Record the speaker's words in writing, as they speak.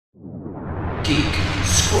Geek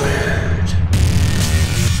Squared.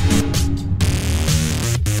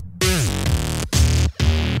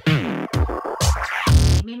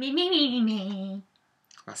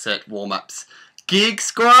 That's it, warm-ups. Geek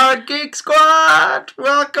Squad,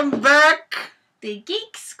 welcome back. The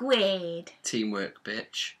Geek Squared. Teamwork,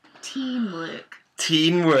 bitch. Teamwork.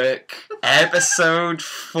 Teamwork, episode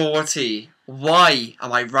 40. Why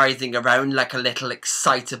am I writhing around like a little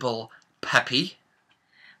excitable puppy?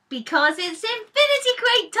 Because it's Infinity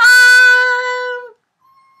Crate time!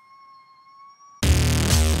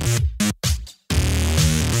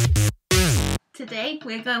 Today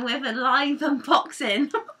we're going with a live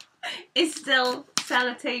unboxing. It's still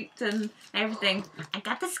sellotaped and everything. I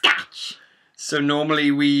got the scotch. So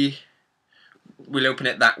normally we'll open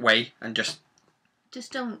it that way and just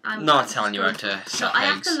don't. I'm not telling you how to No, set I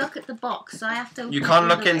have legs. to look at the box. So I have to. You can't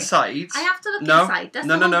look inside. I have to look inside. That's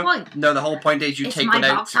the whole point. No, the whole point is you It's take my one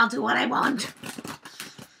out. box. I'll do what I want.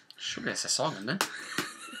 Surely it's a song, isn't it?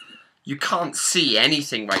 You can't see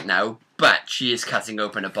anything right now, but she is cutting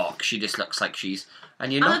open a box. She just looks like she's...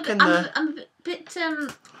 And you're not gonna... I'm a bit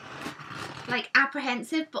like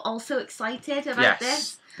apprehensive, but also excited about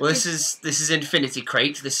this. Well, this is Infinity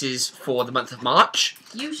Crate. This is for the month of March.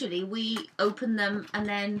 Usually we open them and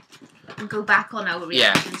then go back on our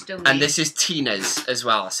reactions, don't we? And this is Teena's as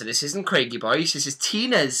well. So this isn't Craigie Boys. This is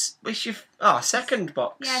Teena's. Which you second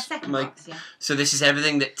box. Yeah, second box. Yeah. So this is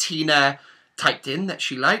everything that Teena typed in that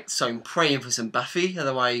she liked. So I'm praying for some Buffy.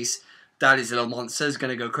 Otherwise, Daddy's little monster is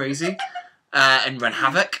gonna go crazy and run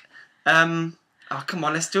havoc. Oh, come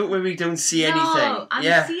on, let's do it where we don't see anything. No,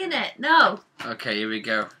 I'm seeing it. No. Okay, here we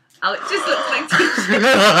go. Oh, it just looks like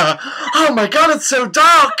t-shirts. Oh my god, it's so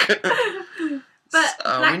dark! But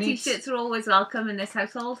black t-shirts are always welcome in this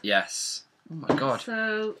household. Yes. Oh my god.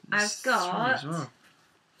 So, I've got... As well.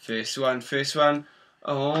 First one.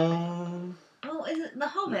 Oh, is it The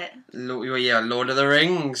Hobbit? Lord of the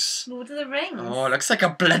Rings. Lord of the Rings. Oh, it looks like a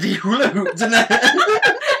bloody hula hoop, doesn't it?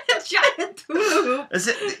 Giant hula hoop. Is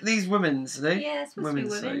it these women's, are they? Yeah, it's supposed to be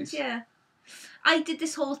women's, size. yeah. I did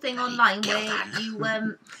this whole thing online where you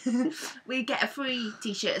we get a free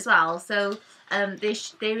t-shirt as well. So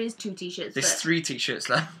there is 2 t-shirts. There's 3 t-shirts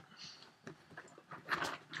left.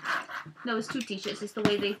 No, it's 2 t-shirts. It's the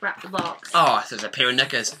way they've wrapped the box. Oh, there's a pair of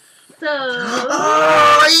knickers. So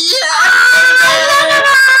oh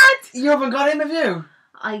yeah! You haven't got him, have you?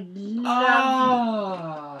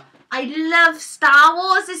 I love Star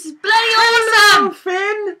Wars. This is bloody awesome. Hello,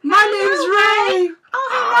 Finn. My name's Ray.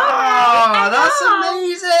 Oh, That's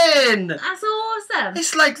amazing. That's awesome.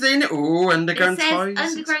 It's like they knew. Underground it says Toys.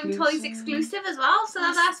 Underground Toys exclusive as well, so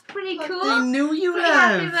that's pretty cool. They knew you Pretty love.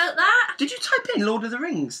 happy about that. Did you type in Lord of the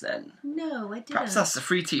Rings then? No, I didn't. Perhaps that's the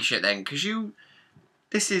free t-shirt then, because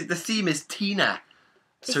the theme is Teena.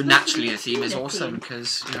 So It's naturally the supposed to be theme is Teena awesome, theme.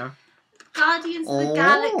 because, Guardians of the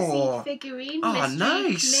Galaxy figurine. Oh, Mystery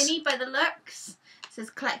nice. Mini by the looks. It says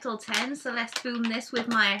collect all 10, so let's boom this with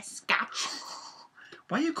my scotch.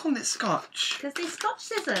 Why are you calling it Scotch? Because they're scotch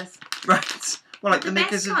scissors. Well, like the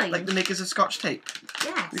best makers of kind. Scotch tape.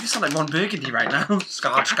 Yes. You just sound like Ron Burgundy right now.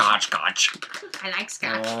 Scotch. I like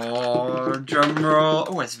scotch. Oh, drum roll.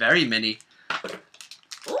 Oh, it's very mini.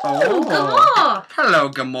 Ooh, Oh. Gamora. Hello,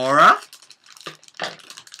 Gamora.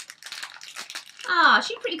 Ah,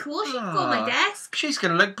 she's pretty cool. She can go on my desk. She's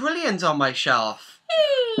going to look brilliant on my shelf.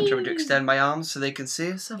 Hey. Trying to extend my arms so they can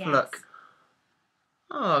see us. Have a look.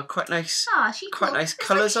 Oh, quite nice. Ah, she's Quite cool. nice It's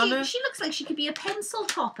colours like on her. She looks like she could be a pencil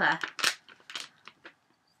topper.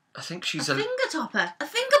 I think she's a finger topper. A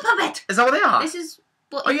finger puppet. Is that what they are? This is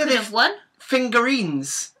what you could have won.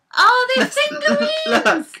 Fingerines. Oh, they're fingerines.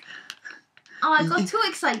 Look. Oh, I got too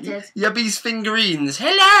excited. Yubby's fingerines.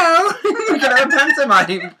 Hello! We're going to have a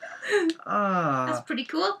pantomime. That's pretty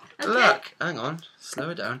cool. Okay. Look, hang on. Slow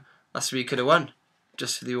it down. That's what you could have won.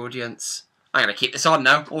 Just for the audience. I'm going to keep this on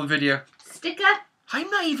now. All video. Sticker. I'm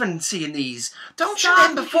not even seeing these. Don't show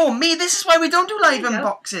them before me. This is why we don't do live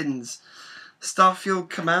unboxings. Starfield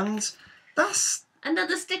commands. That's...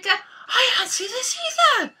 Another sticker. I can't see this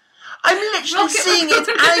either. I'm literally seeing it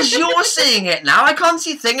as you're seeing it now. I can't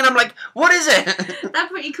see a thing and I'm like, what is it?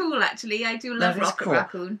 That's pretty cool, actually. I do love Rocket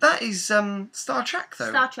Raccoon. That is Star Trek, though.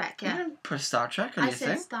 Star Trek, yeah. You didn't put Star Trek on your thing.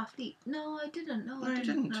 I said Starfleet. No, I didn't. No, I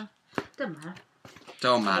didn't. No. Doesn't matter.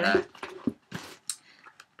 Don't matter.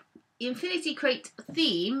 The Infinity Crate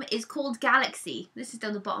theme is called Galaxy. This is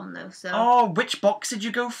down the bottom, though. So. Oh, which box did you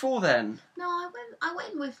go for then? No, I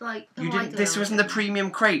went with like. You didn't. This wasn't the premium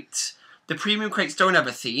crate. The premium crates don't have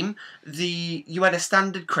a theme. You had a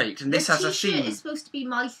standard crate, and this has a theme. The t-shirt is supposed to be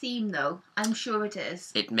my theme, though. I'm sure it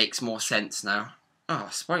is. It makes more sense now. Oh,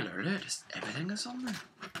 spoiler alert! Everything is on there.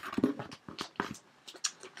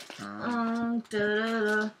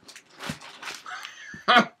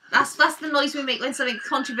 That's the noise we make when something's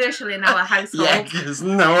controversial in our household. Yeah, because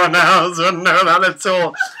no one else would know that at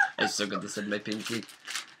all. It's so good to send my pinky.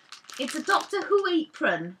 It's a Doctor Who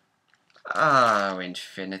apron. Oh,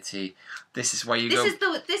 infinity. This is why you go...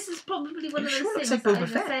 This is probably one of those sure it looks things like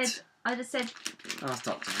that Boba Fett? I'd have said Oh, it's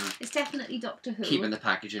Doctor Who. it's definitely Doctor Who. Keeping the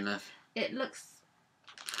packaging, love. It looks...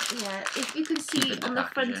 Yeah, if you can see Keeping the on the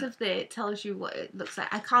front packaging. of there, it tells you what it looks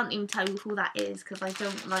like. I can't even tell you who that is because I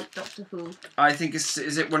don't like Doctor Who. I think it's...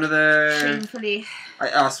 Is it one of the... Shamefully. I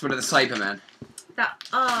asked one of the Cybermen.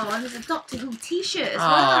 And there's a Doctor Who t-shirt as Oh,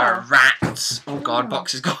 well. rats. Oh, God,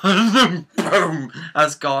 box is gone. Boom.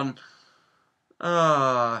 That's gone.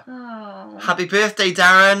 Oh. Oh. Happy birthday,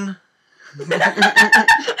 Darren.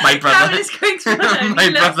 My brother. Darren is going to run. My He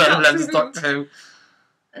loves brother Doctor loves Who. Doctor Who.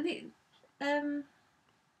 I think,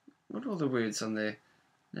 What are all the words on there?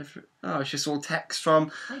 Oh, it's just all text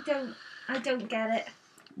from... I don't get it.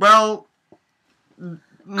 Well,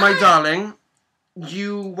 my darling,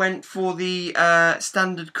 you went for the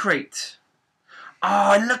standard crate.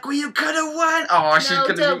 Oh, and look what you could have won. Oh, she's No,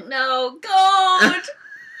 going to don't, no. God!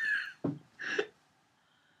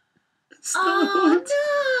 Oh,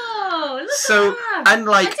 no! Look So, at that.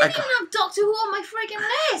 unlike... I didn't even have Doctor Who on my friggin'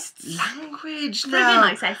 list. Language Friggin', now.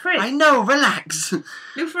 I said frig. I know, relax.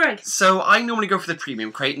 No frig. So I normally go for the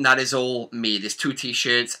premium crate, and that is all me. There's 2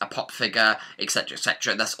 t-shirts, a pop figure, etc,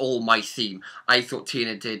 etc. That's all my theme. I thought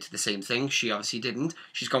Teena did the same thing. She obviously didn't.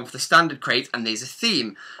 She's gone for the standard crate, and there's a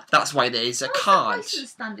theme. That's why there's a card. What's the price of the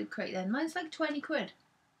standard crate then? Mine's like 20 quid.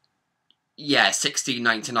 Yeah,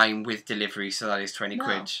 $16.99 with delivery, so that is 20 No.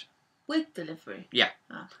 quid. With delivery. Yeah.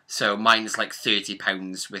 Oh. So mine's like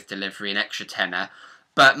 £30 with delivery, an extra tenner.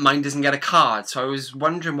 But mine doesn't get a card, so I was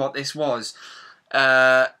wondering what this was.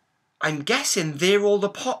 I'm guessing they're all the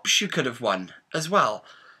pops you could have won as well.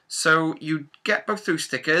 So you get both those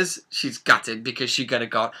stickers. She's gutted because she could have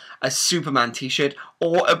got a Superman t-shirt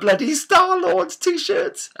or a bloody Star-Lord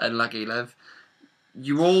t-shirt. Unlucky, love.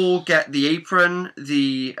 You all get the apron,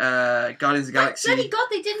 the Guardians of the Galaxy Bloody God,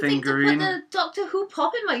 they didn't think to figurine. put the Doctor Who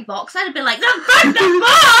pop in my box. I'd have been like, the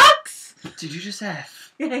box! Did you just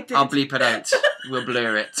F? Yeah, I did. I'll bleep it out. We'll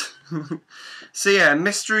blur it. So yeah,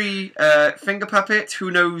 mystery finger puppet. Who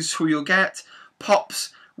knows who you'll get?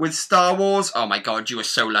 Pops with Star Wars. Oh my God, you were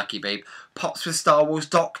so lucky, babe. Pops with Star Wars.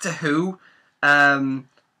 Doctor Who. Alien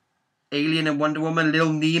and Wonder Woman.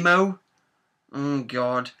 Lil Nemo. Oh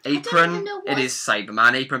God. Apron. even know It what- is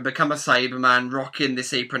Cyberman. Apron. Become a Cyberman. Rocking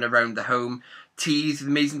this apron around the home. Tease.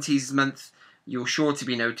 Amazing Teasers Month. You're sure to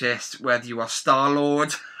be noticed whether you are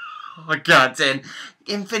Star-Lord. Oh God, then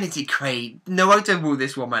Infinity Crate. Know how to woo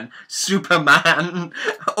this woman. Superman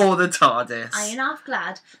or the TARDIS. I am half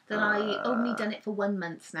glad that I only done it for 1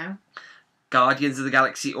 month now. Guardians of the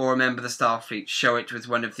Galaxy or a member of the Starfleet. Show it with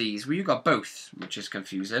one of these. Well, you got both, which is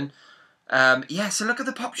confusing. Yeah, so look at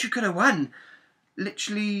the pops you could have won.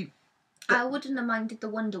 Literally, I wouldn't have minded the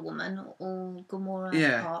Wonder Woman or Gamora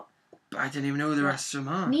Yeah. pop. I didn't even know who the rest of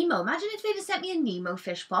them are. Nemo. Imagine if they'd have sent me a Nemo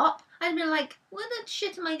fish pop. I'd have been like, where the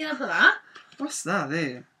shit am I going to put that? What's that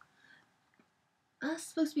there? That's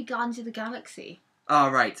supposed to be Guardians of the Galaxy. Oh,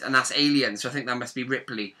 right, and that's Alien, so I think that must be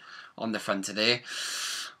Ripley on the front of there.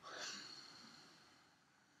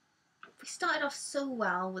 We started off so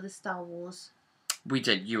well with the Star Wars. We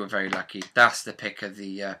did. You were very lucky. That's the pick of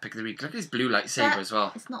the week. Look at his blue lightsaber But as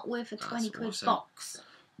well. It's not worth a That's 20 quid awesome. box.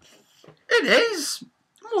 It is.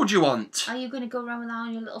 What do you want? Are you going to go around with that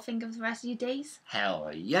on your little finger for the rest of your days?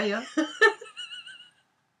 Hell yeah, yeah.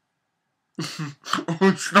 Oh,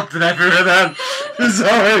 it's not everywhere then.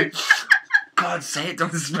 Sorry. God, say it,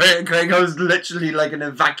 don't spray it, Craig. I was literally like an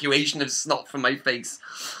evacuation of snot from my face.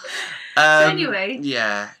 Anyway.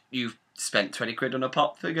 Yeah, you've spent 20 quid on a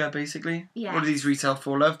pop figure, basically. Yeah. What do these retail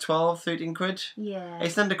for, love? 12, 13 quid? Yeah.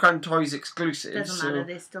 It's an Underground Toys exclusive. Doesn't matter,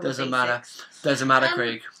 there's still doesn't the matter. basics. Doesn't matter,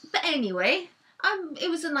 Craig. But anyway, it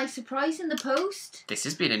was a nice surprise in the post. This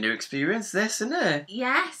has been a new experience, this, isn't it?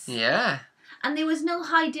 Yes. Yeah. And there was no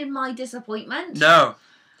hiding my disappointment. No.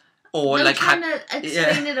 Or No like trying to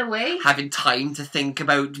explain it away. having time to think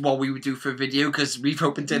about what we would do for a video because we've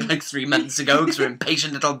opened it like 3 months ago because we're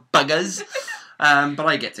impatient little buggers. But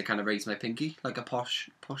I get to kind of raise my pinky like a posh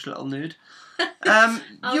little nerd.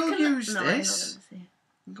 You'll use no, this. I'm not gonna say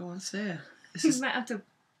it. Go on, say it. This You is might have to,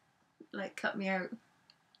 like, cut me out.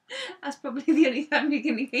 That's probably the only time you're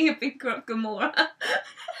going to hear Big Grub Gamora.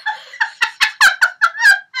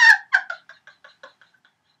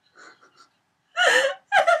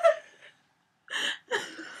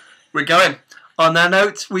 We're going. On that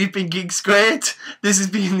note, we've been Geek Squared. This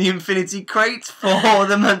has been the Infinity Crate for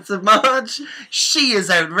the month of March. She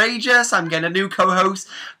is outrageous. I'm getting a new co-host.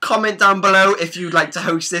 Comment down below if you'd like to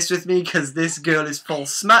host this with me, because this girl is full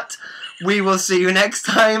smut. We will see you next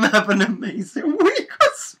time. Have an amazing week.